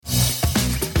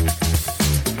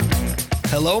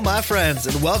Hello, my friends,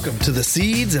 and welcome to the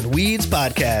Seeds and Weeds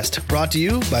podcast, brought to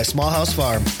you by Small House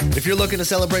Farm. If you're looking to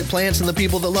celebrate plants and the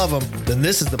people that love them, then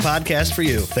this is the podcast for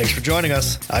you. Thanks for joining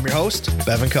us. I'm your host,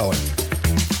 Bevan Cohen.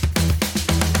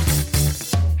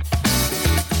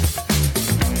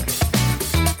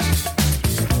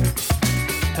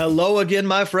 Hello again,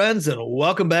 my friends, and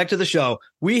welcome back to the show.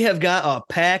 We have got a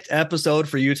packed episode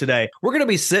for you today. We're going to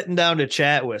be sitting down to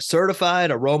chat with certified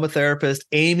aromatherapist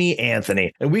Amy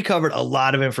Anthony, and we covered a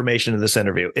lot of information in this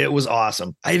interview. It was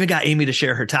awesome. I even got Amy to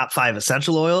share her top 5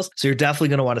 essential oils, so you're definitely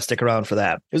going to want to stick around for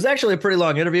that. It was actually a pretty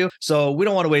long interview, so we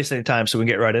don't want to waste any time, so we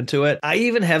can get right into it. I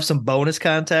even have some bonus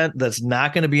content that's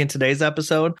not going to be in today's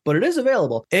episode, but it is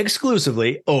available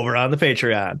exclusively over on the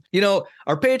Patreon. You know,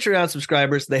 our Patreon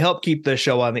subscribers, they help keep this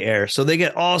show on the air, so they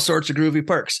get all sorts of groovy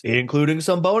perks, including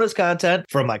some bonus content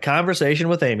from my conversation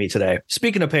with Amy today.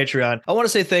 Speaking of Patreon, I want to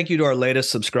say thank you to our latest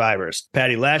subscribers,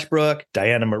 Patty Lashbrook,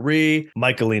 Diana Marie,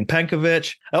 Michaeline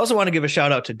Penkovich. I also want to give a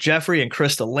shout out to Jeffrey and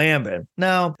Krista Lambin.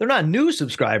 Now, they're not new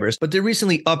subscribers, but they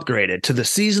recently upgraded to the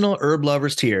seasonal herb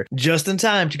lovers tier just in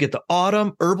time to get the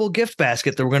autumn herbal gift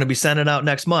basket that we're going to be sending out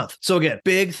next month. So again,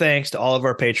 big thanks to all of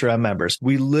our Patreon members.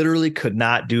 We literally could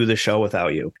not do the show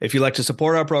without you. If you'd like to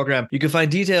support our program, you can find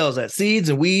details at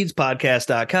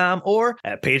seedsandweedspodcast.com or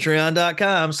at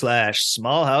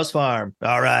patreon.com/smallhousefarm.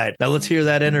 All right, now let's hear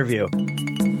that interview.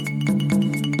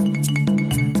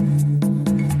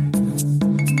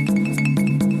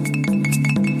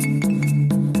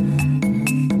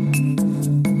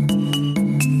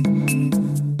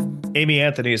 Amy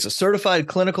Anthony is a certified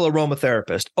clinical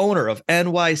aromatherapist, owner of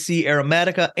NYC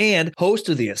Aromatica, and host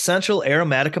of the Essential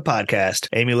Aromatica podcast.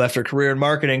 Amy left her career in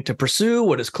marketing to pursue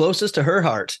what is closest to her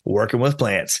heart, working with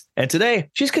plants. And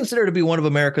today, she's considered to be one of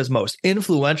America's most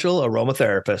influential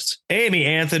aromatherapists. Amy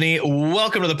Anthony,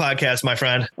 welcome to the podcast, my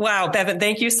friend. Wow, Bevan,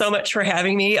 thank you so much for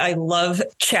having me. I love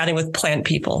chatting with plant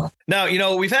people. Now, you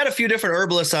know, we've had a few different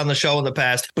herbalists on the show in the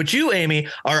past, but you, Amy,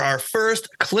 are our first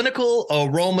clinical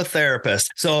aromatherapist.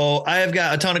 So I have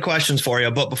got a ton of questions for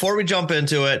you, but before we jump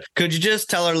into it, could you just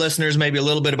tell our listeners maybe a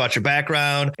little bit about your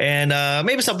background and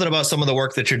maybe something about some of the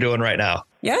work that you're doing right now?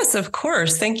 Yes, of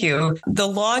course. Thank you. The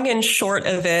long and short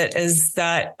of it is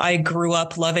that I grew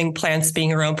up loving plants,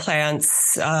 being around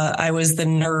plants. I was the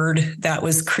nerd that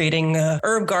was creating a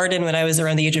herb garden when I was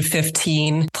around the age of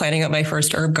 15, planning out my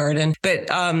first herb garden.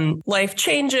 But life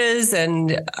changes,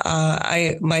 and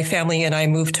my family and I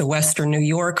moved to Western New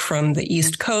York from the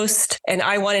East Coast, and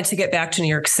I wanted to get back to New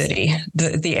York City,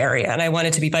 the area, and I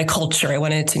wanted to be bicultural. I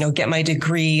wanted to, get my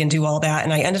degree and do all that,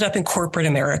 and I ended up in corporate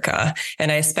America,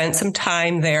 and I spent some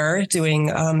time there doing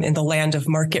in the land of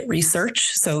market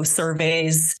research. So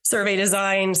surveys, survey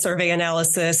design, survey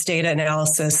analysis, data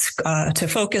analysis to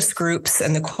focus groups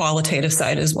and the qualitative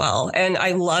side as well. And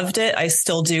I loved it. I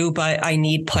still do, but I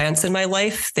need plants in my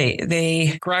life.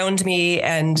 They ground me.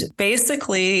 And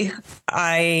basically,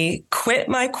 I quit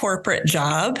my corporate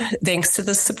job thanks to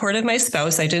the support of my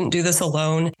spouse. I didn't do this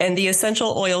alone. And the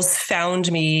essential oils found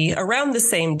me around the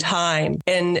same time.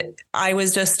 And I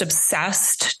was just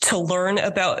obsessed to learn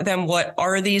about them. What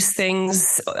are these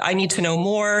things? I need to know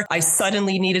more. I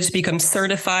suddenly needed to become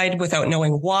certified without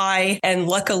knowing why. And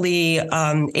luckily,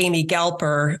 Amy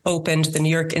Galper opened the New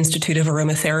York Institute of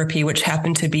Aromatherapy, which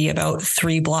happened to be about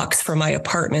 3 blocks from my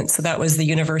apartment. So that was the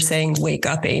universe saying, wake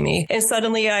up, Amy. And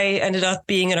suddenly I ended up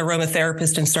being an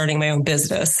aromatherapist and starting my own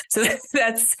business. So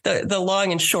that's the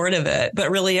long and short of it.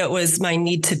 But really, it was my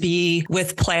need to be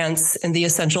with plants, and the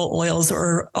essential oils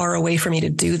are a way for me to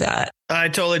do that. I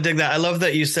totally dig that. I love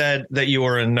that you said that you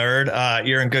were a nerd.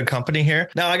 You're in good company here.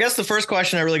 Now, I guess the first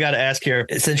question I really got to ask here,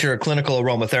 since you're a clinical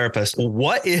aromatherapist,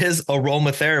 what is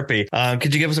aromatherapy?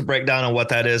 Could you give us a breakdown on what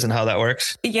that is and how that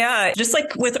works? Yeah, just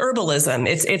like with herbalism,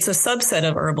 it's a subset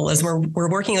of herbalism. We're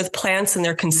working with plants and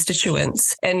their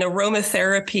constituents. And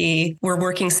aromatherapy, we're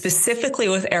working specifically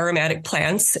with aromatic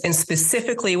plants and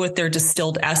specifically with their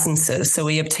distilled essences. So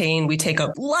we take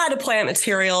a lot of plant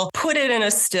material, put it in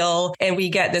a still, and we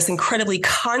get this incredible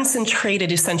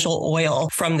concentrated essential oil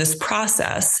from this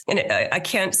process. And I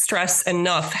can't stress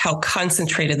enough how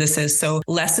concentrated this is. So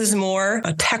less is more.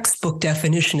 A textbook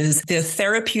definition is the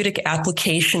therapeutic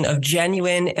application of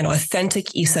genuine and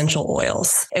authentic essential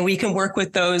oils. And we can work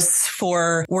with those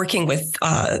for working with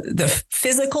the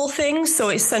physical things. So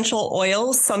essential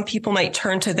oils, some people might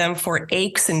turn to them for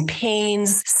aches and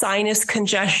pains, sinus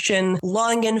congestion,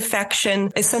 lung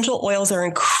infection. Essential oils are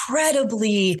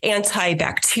incredibly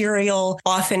antibacterial, antibacterial,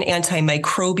 often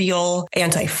antimicrobial,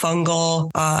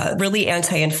 antifungal, really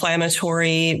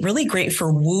anti-inflammatory, really great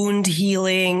for wound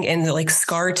healing and like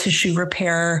scar tissue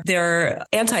repair. They're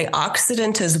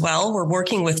antioxidant as well. We're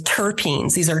working with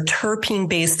terpenes. These are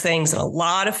terpene-based things. And a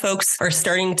lot of folks are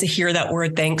starting to hear that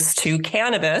word thanks to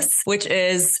cannabis, which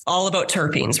is all about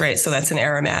terpenes, right? So that's an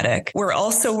aromatic. We're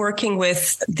also working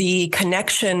with the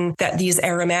connection that these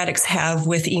aromatics have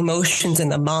with emotions in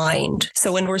the mind.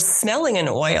 So when we're smelling an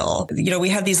oil, we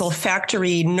have these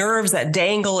olfactory nerves that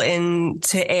dangle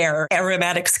into air.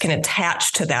 Aromatics can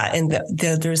attach to that. And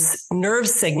there's nerve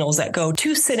signals that go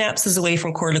 2 synapses away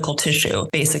from cortical tissue,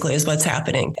 basically is what's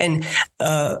happening. And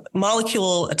a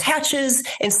molecule attaches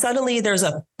and suddenly there's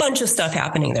a bunch of stuff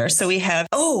happening there. So we have,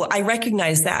 oh, I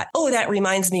recognize that. Oh, that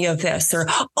reminds me of this. Or,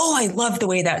 oh, I love the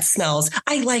way that smells.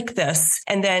 I like this.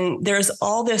 And then there's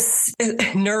all this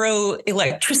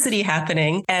neuroelectricity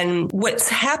happening. And what's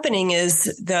happening is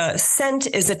the scent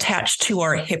is attached to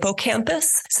our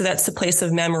hippocampus. So that's the place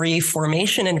of memory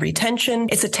formation and retention.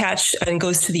 It's attached and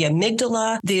goes to the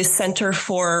amygdala, the center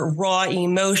for raw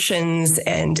emotions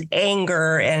and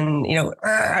anger and,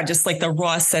 just like the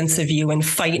raw sense of you and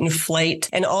fight and flight.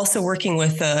 And also working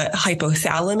with the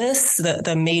hypothalamus,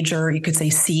 the major, you could say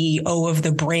CEO of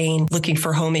the brain, looking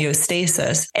for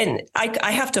homeostasis. And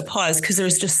I have to pause because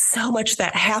there's just so much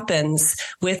that happens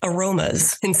with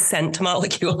aromas and scent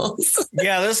molecules.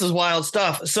 Yeah, this is wild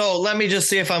stuff. So let me just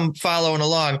see if I'm following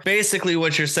along. Basically,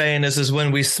 what you're saying is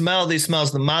when we smell these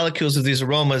smells, the molecules of these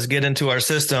aromas get into our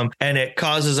system and it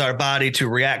causes our body to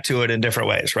react to it in different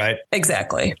ways, right?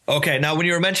 Exactly. Okay. Now, when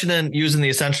you were mentioning using the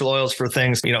essential oils for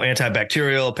things,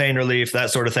 antibacterial, pain relief, that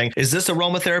sort of thing, is this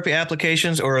aromatherapy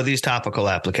applications or are these topical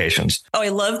applications? Oh, I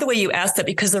love the way you asked that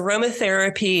because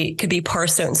aromatherapy could be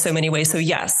parsed out in so many ways. So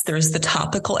yes, there's the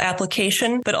topical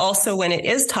application, but also when it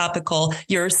is topical,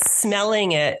 you're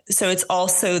smelling it. So it's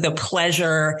also the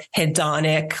pleasure,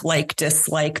 hedonic, like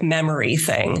dislike memory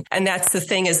thing. And that's the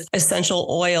thing is essential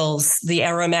oils, the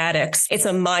aromatics, it's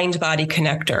a mind-body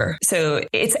connector. So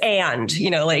it's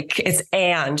it's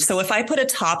and. So if I put a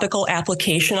topical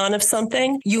application on of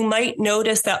something, you might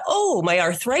notice that, oh, my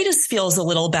arthritis feels a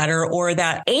little better or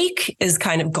that ache is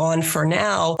kind of gone for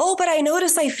now. Oh, but I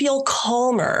notice I feel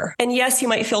calmer. And yes, you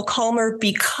might feel calmer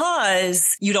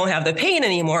because you don't have the pain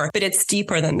anymore, but it's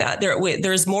deeper than that.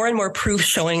 There's more and more proof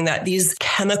showing that these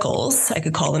chemicals, I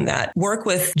could call them that, work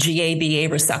with GABA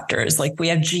receptors. Like we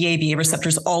have GABA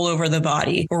receptors all over the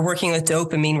body. We're working with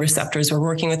dopamine receptors. We're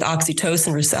working with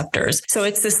oxytocin receptors. So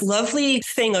it's this lovely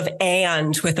thing of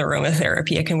and with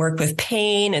aromatherapy. It can work with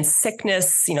pain and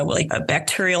sickness, like a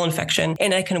bacterial infection,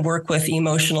 and I can work with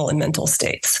emotional and mental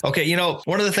states. Okay.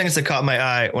 One of the things that caught my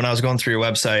eye when I was going through your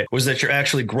website was that you're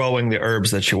actually growing the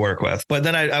herbs that you work with. But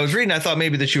then I was reading, I thought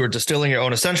maybe that you were distilling your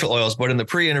own essential oils, but in the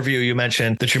pre-interview, you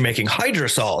mentioned that you're making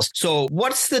hydrosols. So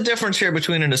what's the difference here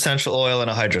between an essential oil and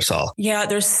a hydrosol? Yeah,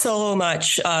 there's so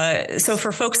much. So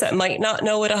for folks that might not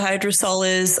know what a hydrosol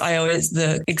is,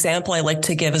 the example I like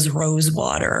to give is rose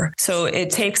water. So it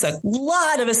takes a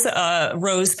lot of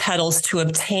rose petals to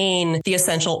obtain the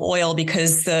essential oil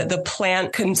because the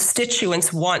plant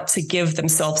constituents want to give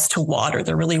themselves to water.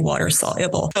 They're really water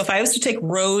soluble. So if I was to take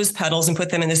rose petals and put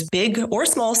them in this big or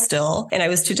small still, and I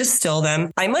was to distill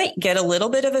them, I might get a little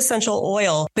bit of essential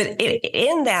oil, but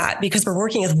in that, because we're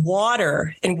working with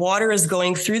water and water is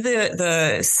going through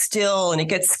the still and it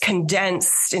gets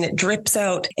condensed and it drips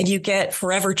out and you get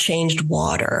forever changed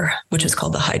water, which is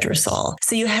called the hydrosol.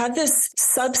 So you have this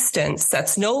substance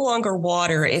that's no longer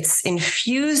water. It's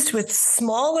infused with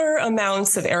smaller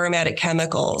amounts of aromatic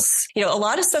chemicals. A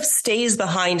lot of stuff stays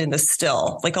behind in the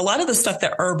still. Like a lot of the stuff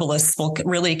that herbalists will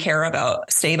really care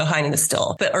about stay behind in the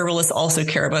still, but herbalists also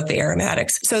care about the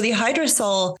aromatics. So the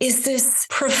hydrosol is this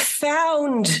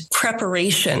profound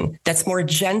preparation that's more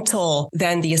gentle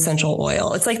than the essential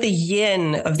oil. It's like the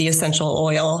yin of the essential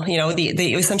oil.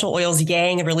 The essential oil's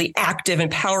yang and really active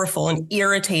and powerful and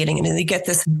irritating. And then you get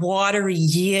this watery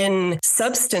yin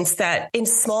substance that in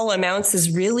small amounts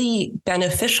is really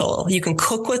beneficial. You can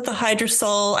cook with the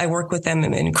hydrosol. I work with them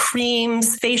in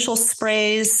creams, facial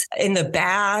sprays, in the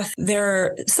bath.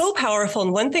 They're so powerful.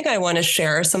 And one thing I want to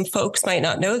share, some folks might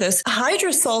not know this,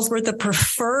 hydrosols were the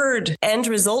preferred end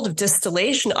result of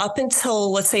distillation up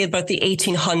until, let's say, about the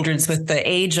 1800s with the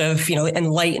age of,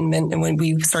 enlightenment. And when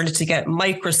we started to get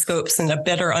microscopes and a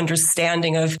better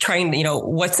understanding of trying,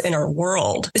 what's in our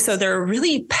world. So they're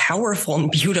really powerful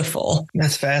and beautiful.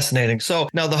 That's fascinating. So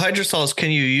now the hydrosols, can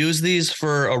you use these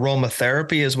for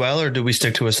aromatherapy as well, or do we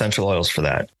stick to essential oils for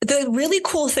that? The really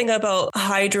cool thing about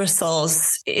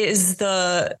hydrosols is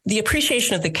the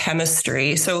appreciation of the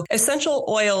chemistry. So essential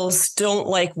oils don't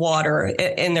like water. water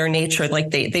in their nature.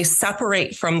 Like they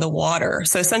separate from the water.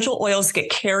 So essential oils get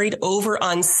carried over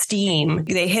on steam.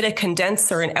 They hit a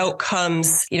condenser and out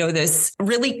comes, this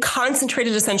really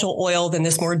concentrated essential oil than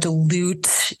this more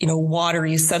dilute,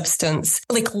 watery substance.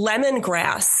 Like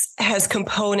lemongrass has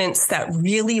components that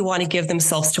really want to give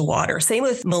themselves to water. Same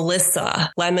with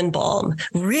Melissa, lemon balm,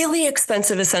 really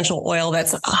expensive essential oil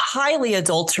that's highly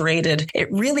adulterated.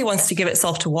 It really wants to give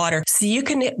itself to water. So you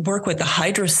can work with the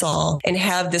hydrosol and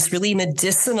have this really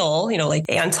medicinal, like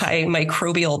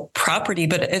antimicrobial property,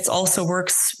 but it also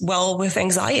works well with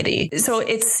anxiety. So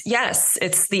it's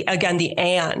the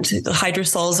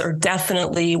hydrosols are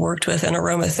definitely worked with in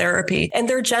aromatherapy, and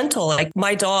they're gentle. Like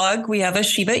my dog, we have a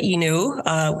Shiba Inu.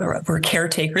 We're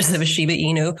caretakers of a Shiba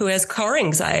Inu who has car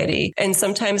anxiety. And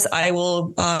sometimes I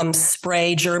will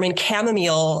spray German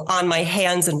chamomile on my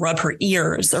hands and rub her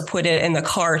ears or put it in the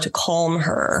car to calm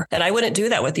her. And I wouldn't do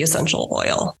that with the essential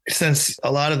oil. Since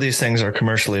a lot of these things are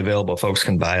commercially available, folks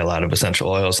can buy a lot of essential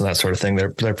oils and that sort of thing.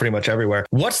 They're pretty much everywhere.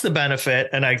 What's the benefit?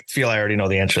 And I feel I already know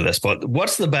the answer to this, but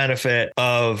what's the benefit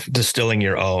of distilling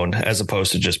your own as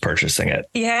opposed to just purchasing it?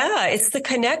 Yeah, it's the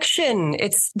connection.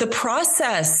 It's the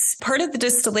process. Part of the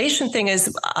distillation thing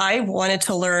is I wanted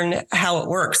to learn how it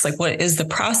works. Like, what is the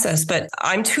process? But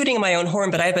I'm tooting my own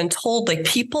horn, but I've been told, like,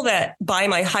 people that buy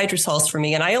my hydrosols from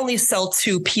me, and I only sell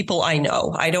to people I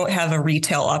know. I don't have a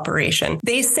retail operation.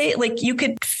 They say, like, you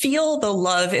could feel the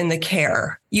love and the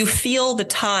care. You feel the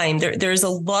time. There's a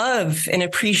love and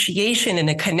appreciation and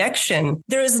a connection.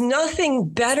 There is nothing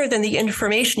better than the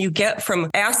information you get from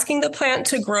asking the plant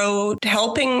to grow,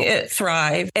 helping it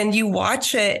thrive, and you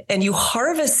watch it and you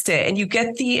harvest it and you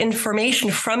get the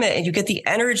information from it and you get the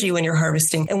energy when you're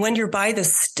harvesting. And when you're by the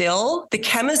still, the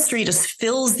chemistry just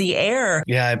fills the air.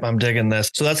 Yeah, I'm digging this.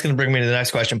 So that's going to bring me to the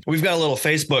next question. We've got a little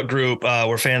Facebook group.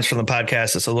 We're fans from the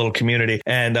podcast. It's a little community.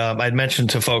 And I'd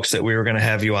mentioned to folks that we were going to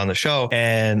have you on the show.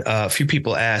 And a few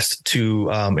people asked to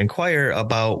inquire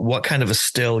about what kind of a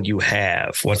still you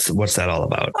have. What's that all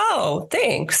about? Oh,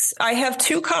 thanks. I have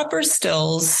 2 copper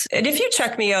stills. And if you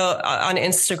check me out on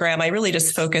Instagram, I really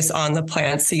just focus on the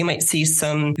plants. So you might see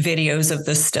some videos of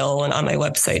the still and on my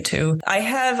website too. I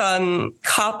have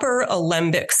copper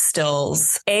alembic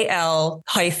stills, Al-Ambiq,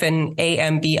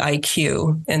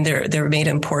 and they're made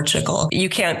in Portugal. You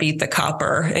can't beat the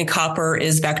copper, and copper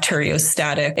is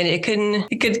bacteriostatic, and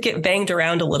it could get banged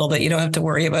around a little bit. You don't have to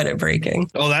worry about it breaking.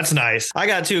 Oh, that's nice. I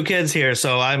got 2 kids here,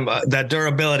 so I'm that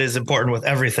durability is important with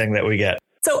everything that we get.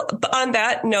 So on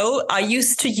that note, I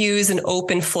used to use an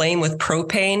open flame with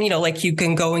propane, like you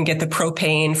can go and get the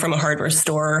propane from a hardware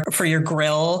store for your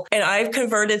grill. And I've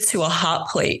converted to a hot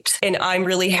plate, and I'm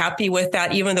really happy with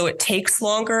that. Even though it takes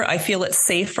longer, I feel it's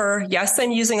safer. Yes, I'm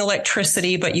using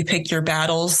electricity, but you pick your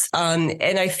battles. And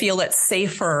I feel it's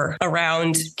safer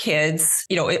around kids.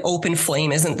 Open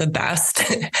flame isn't the best.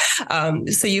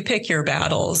 So you pick your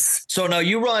battles. So now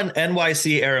you run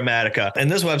NYC Aromatica,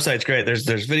 and this website's great. There's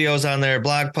videos on there,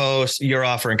 blog posts, you're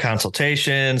offering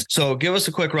consultations. So give us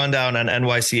a quick rundown on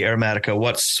NYC Aromatica.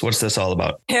 What's this all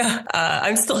about? Yeah,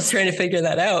 I'm still trying to figure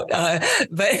that out.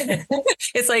 But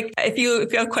it's like, if you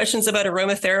have questions about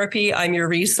aromatherapy, I'm your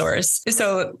resource.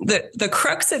 So the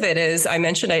crux of it is, I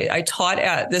mentioned I taught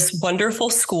at this wonderful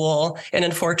school, and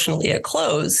unfortunately it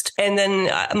closed. And then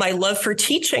my love for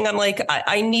teaching, I'm like,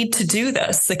 I need to do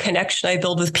this. The connection I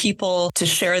build with people to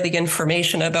share the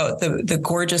information about the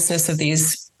gorgeousness of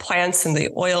these plants and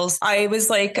the oils. I was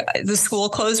like, the school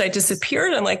closed, I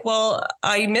disappeared. I'm like, well,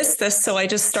 I missed this. So I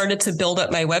just started to build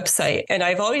up my website. And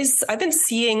I've been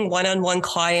seeing one-on-one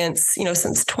clients,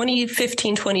 since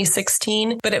 2015,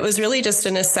 2016, but it was really just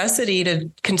a necessity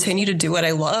to continue to do what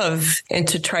I love and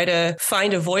to try to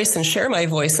find a voice and share my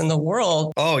voice in the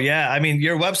world. Oh yeah. I mean,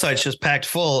 your website's just packed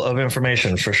full of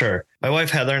information for sure. My wife,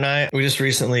 Heather, and I, we had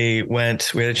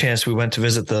a chance, we went to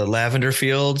visit the lavender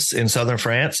fields in southern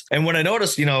France. And when I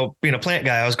noticed, being a plant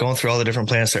guy, I was going through all the different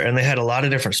plants there, and they had a lot of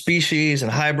different species and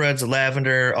hybrids of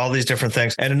lavender, all these different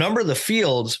things. And a number of the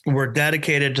fields were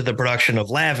dedicated to the production of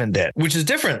lavandin, which is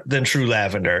different than true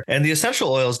lavender. And the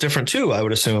essential oil is different too, I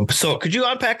would assume. So could you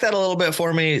unpack that a little bit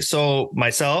for me so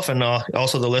myself and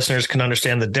also the listeners can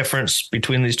understand the difference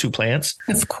between these 2 plants?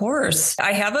 Of course.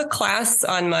 I have a class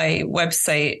on my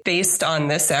website based on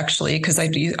this, actually, because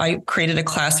I created a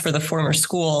class for the former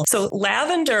school. So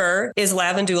lavender is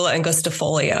Lavandula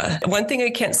angustifolia. angustifolia. One thing I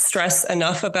can't stress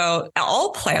enough about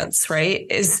all plants, right,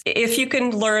 is if you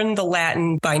can learn the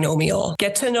Latin binomial,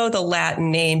 get to know the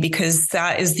Latin name, because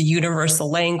that is the universal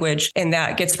language and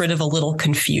that gets rid of a little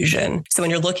confusion. So when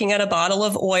you're looking at a bottle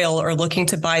of oil or looking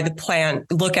to buy the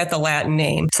plant, look at the Latin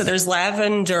name. So there's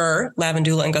lavender,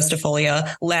 Lavandula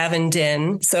angustifolia,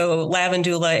 lavandin. So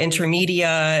Lavandula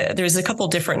intermedia, there's a couple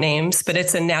different names, but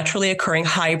it's a naturally occurring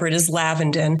hybrid is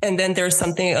lavandin. And then there's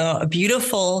something, a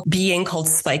beautiful being called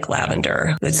spike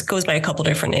lavender. It goes by a couple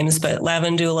different names, but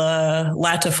Lavandula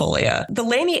latifolia. The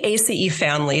Lamiaceae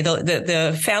family,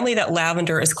 the family that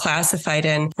lavender is classified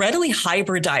in, readily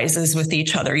hybridizes with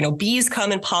each other. Bees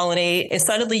come and pollinate, and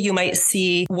suddenly you might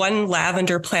see one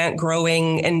lavender plant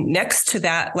growing, and next to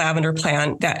that lavender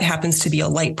plant that happens to be a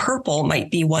light purple might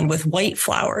be one with white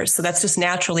flowers. So that's just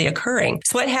naturally occurring.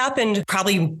 So what hybridized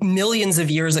probably millions of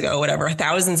years ago, whatever,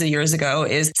 thousands of years ago,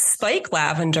 is spike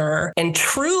lavender and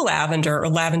true lavender, or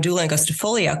Lavandula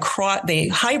angustifolia, they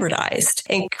hybridized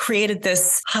and created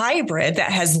this hybrid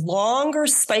that has longer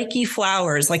spiky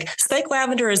flowers. Like spike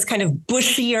lavender is kind of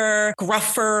bushier,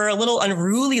 gruffer, a little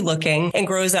unruly looking, and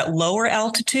grows at lower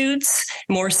altitudes,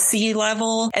 more sea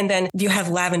level. And then you have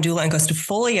Lavandula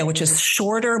angustifolia, which is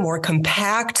shorter, more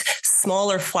compact,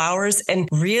 smaller flowers, and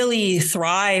really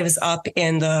thrives up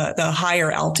in the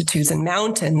higher altitudes and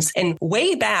mountains. And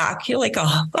way back, like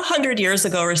 100 years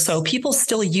ago or so, people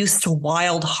still used to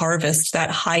wild harvest that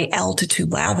high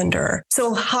altitude lavender.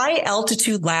 So high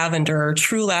altitude lavender,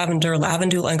 true lavender,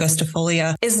 Lavandula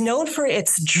angustifolia, is known for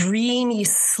its dreamy,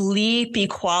 sleepy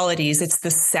qualities. It's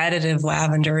the sedative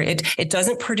lavender. It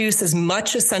doesn't produce as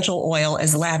much essential oil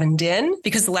as lavandin,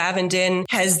 because lavandin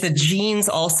has the genes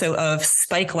also of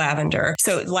spike lavender.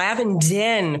 So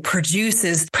lavandin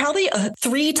produces probably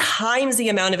 3 times the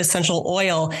amount of essential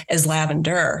oil as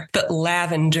lavender. But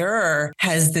lavender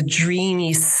has the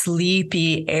dreamy,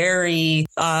 sleepy, airy,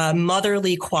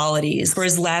 motherly qualities,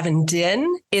 whereas lavandin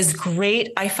is great.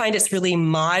 I find it's really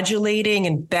modulating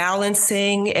and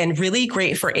balancing and really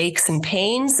great for aches and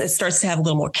pains. It starts to have a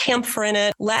little more camphor in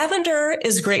it. Lavender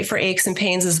is great for aches and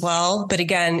pains as well. But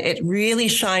again, it really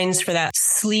shines for that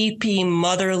sleepy,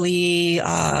 motherly,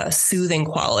 soothing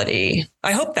quality.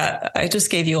 I hope that I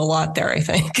just gave you a lot there, I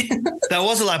think. That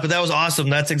was a lot, but that was awesome.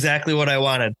 That's exactly what I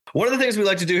wanted. One of the things we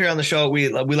like to do here on the show, we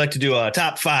like to do a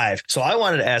top 5. So I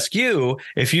wanted to ask you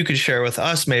if you could share with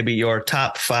us maybe your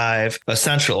top 5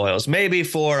 essential oils. Maybe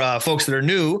for folks that are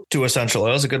new to essential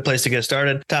oils, a good place to get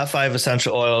started. Top 5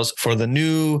 essential oils for the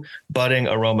new budding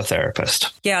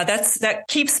aromatherapist. Yeah, that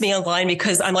keeps me in line,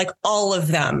 because I'm like all of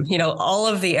them, all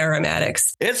of the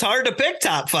aromatics. It's hard to pick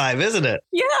top 5, isn't it?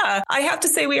 Yeah, I have to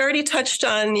say we already touched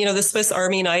on, the Swiss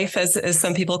Army knife, as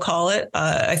some people call it.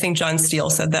 I think John Steele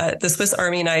said that the Swiss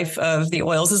Army knife of the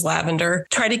oils is lavender.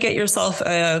 Try to get yourself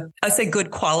I say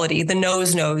good quality, the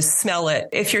nose, smell it.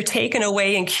 If you're taken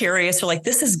away and curious, you're like,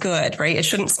 this is good, right? It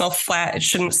shouldn't smell flat. It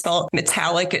shouldn't smell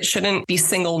metallic. It shouldn't be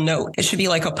single note. It should be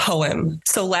like a poem.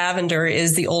 So lavender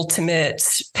is the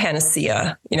ultimate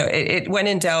panacea. It when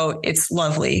in doubt, it's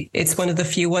lovely. It's one of the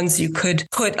few ones you could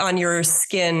put on your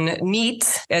skin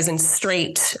neat, as in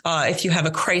straight, if you have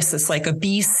a crisis like a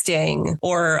bee sting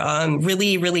or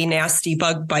really, really nasty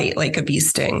bug bite like a bee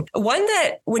sting. One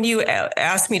that when you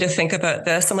ask me to think about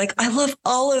this, I'm like, I love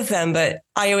all of them, but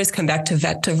I always come back to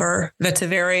vetiver.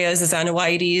 Vetiveria is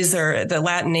Xanoides, or the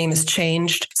Latin name is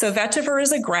changed. So vetiver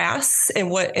is a grass, and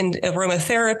in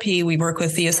aromatherapy, we work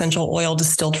with the essential oil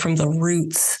distilled from the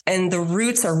roots. And the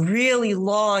roots are really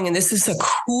long, and this is a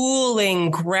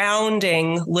cooling,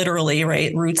 grounding, literally,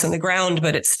 right? Roots in the ground,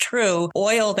 but it's true.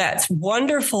 Oil that's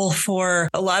wonderful for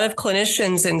a lot of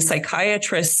clinicians and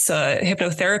psychiatrists,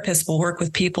 hypnotherapists will work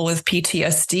with people with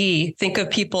PTSD. Think of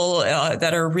people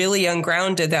that are really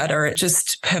ungrounded, that are just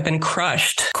have been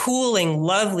crushed. Cooling,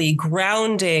 lovely,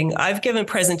 grounding. I've given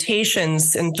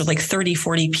presentations to like 30,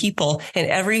 40 people, and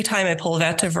every time I pull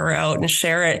vetiver out and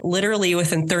share it, literally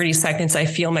within 30 seconds, I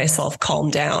feel myself calm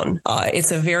down.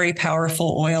 It's a very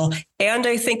powerful oil. And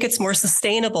I think it's more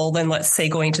sustainable than, let's say,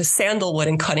 going to sandalwood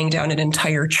and cutting down an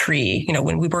entire tree.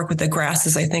 When we work with the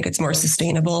grasses, I think it's more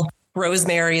sustainable.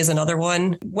 Rosemary is another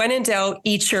one. When in doubt,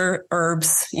 eat your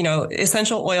herbs.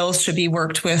 Essential oils should be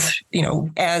worked with,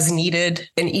 as needed,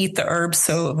 and eat the herbs.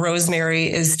 So rosemary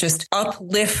is just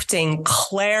uplifting,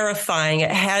 clarifying.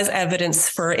 It has evidence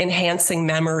for enhancing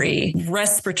memory,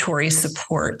 respiratory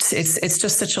support. It's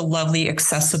just such a lovely,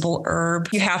 accessible herb.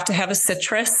 You have to have a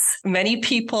citrus. Many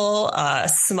people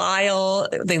smile.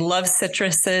 They love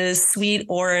citruses. Sweet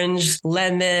orange,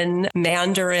 lemon,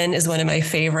 mandarin is one of my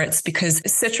favorites, because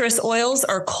citrus oils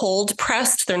are cold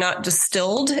pressed. They're not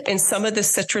distilled. And some of the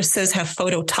citruses have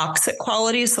phototoxic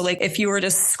qualities. So like if you were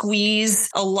to squeeze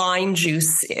a lime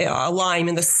juice, a lime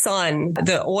in the sun,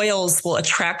 the oils will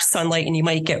attract sunlight and you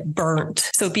might get burnt.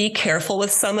 So be careful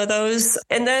with some of those.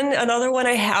 And then another one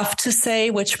I have to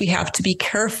say, which we have to be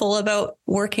careful about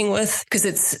working with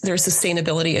because there's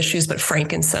sustainability issues, but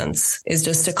frankincense is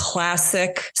just a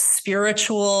classic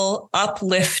spiritual,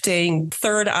 uplifting,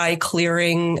 third eye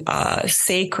clearing,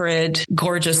 sacred,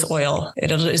 gorgeous oil.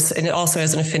 And it also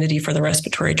has an affinity for the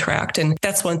respiratory tract. And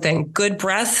that's one thing. Good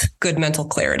breath, good mental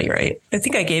clarity, right? I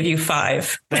think I gave you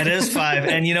 5. That is 5.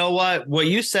 And you know what? What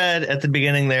you said at the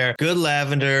beginning there, good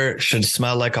lavender should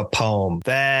smell like a poem.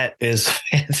 That is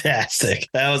fantastic.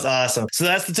 That was awesome. So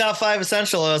that's the top 5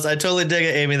 essential oils. I totally dig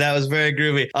it, Amy. That was very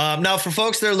groovy. Now, for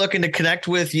folks that are looking to connect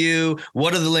with you,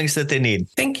 what are the links that they need?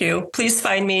 Thank you. Please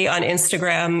find me on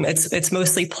Instagram. It's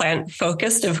mostly plant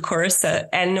focused, of course, at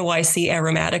NYC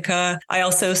Aromatica. I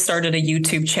also started a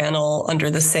YouTube channel under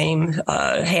the same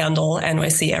handle,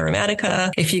 NYC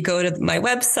Aromatica. If you go to my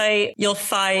website, you'll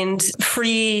find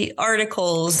free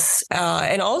articles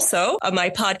and also my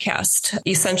podcast,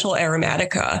 Essential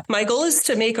Aromatica. My goal is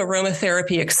to make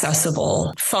aromatherapy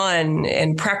accessible, fun,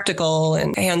 and practical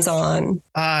and hands-on.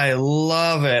 I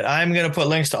love it. I'm going to put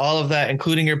links to all of that,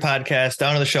 including your podcast,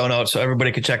 down in the show notes so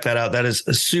everybody can check that out. That is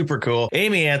super cool.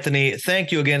 Amy Anthony,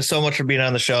 thank you again so much for being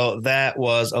on the show. That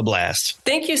was a blast.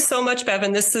 Thank you so much,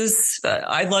 Bevan. This is,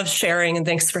 I love sharing, and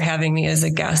thanks for having me as a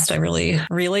guest. I really,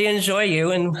 really enjoy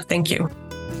you, and thank you.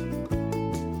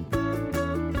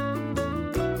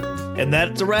 And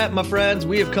that's a wrap, my friends.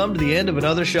 We have come to the end of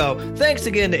another show. Thanks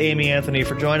again to Amy Anthony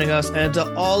for joining us and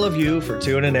to all of you for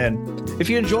tuning in. If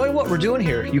you enjoy what we're doing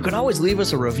here, you can always leave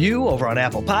us a review over on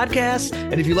Apple Podcasts.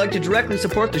 And if you'd like to directly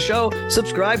support the show,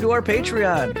 subscribe to our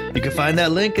Patreon. You can find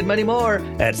that link and many more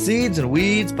at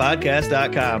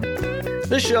seedsandweedspodcast.com.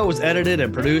 This show was edited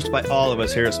and produced by all of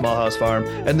us here at Small House Farm,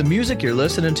 and the music you're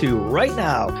listening to right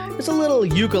now is a little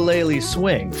ukulele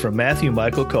swing from Matthew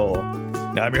Michael Cole.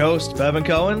 I'm your host, Bevan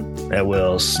Cohen, and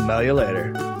we'll smell you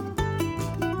later.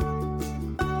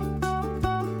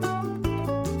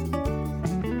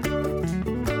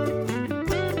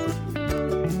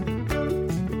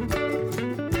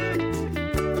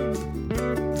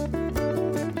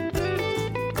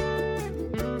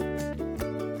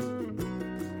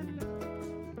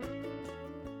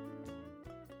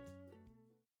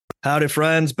 Howdy,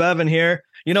 friends. Bevan here.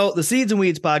 You know, the Seeds and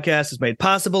Weeds podcast is made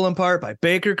possible in part by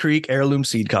Baker Creek Heirloom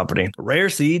Seed Company,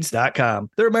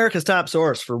 rareseeds.com. They're America's top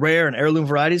source for rare and heirloom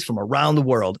varieties from around the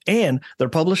world, and they're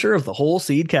publisher of the whole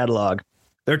seed catalog.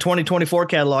 Their 2024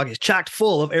 catalog is chock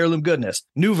full of heirloom goodness,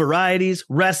 new varieties,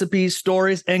 recipes,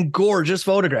 stories, and gorgeous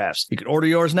photographs. You can order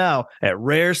yours now at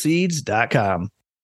rareseeds.com.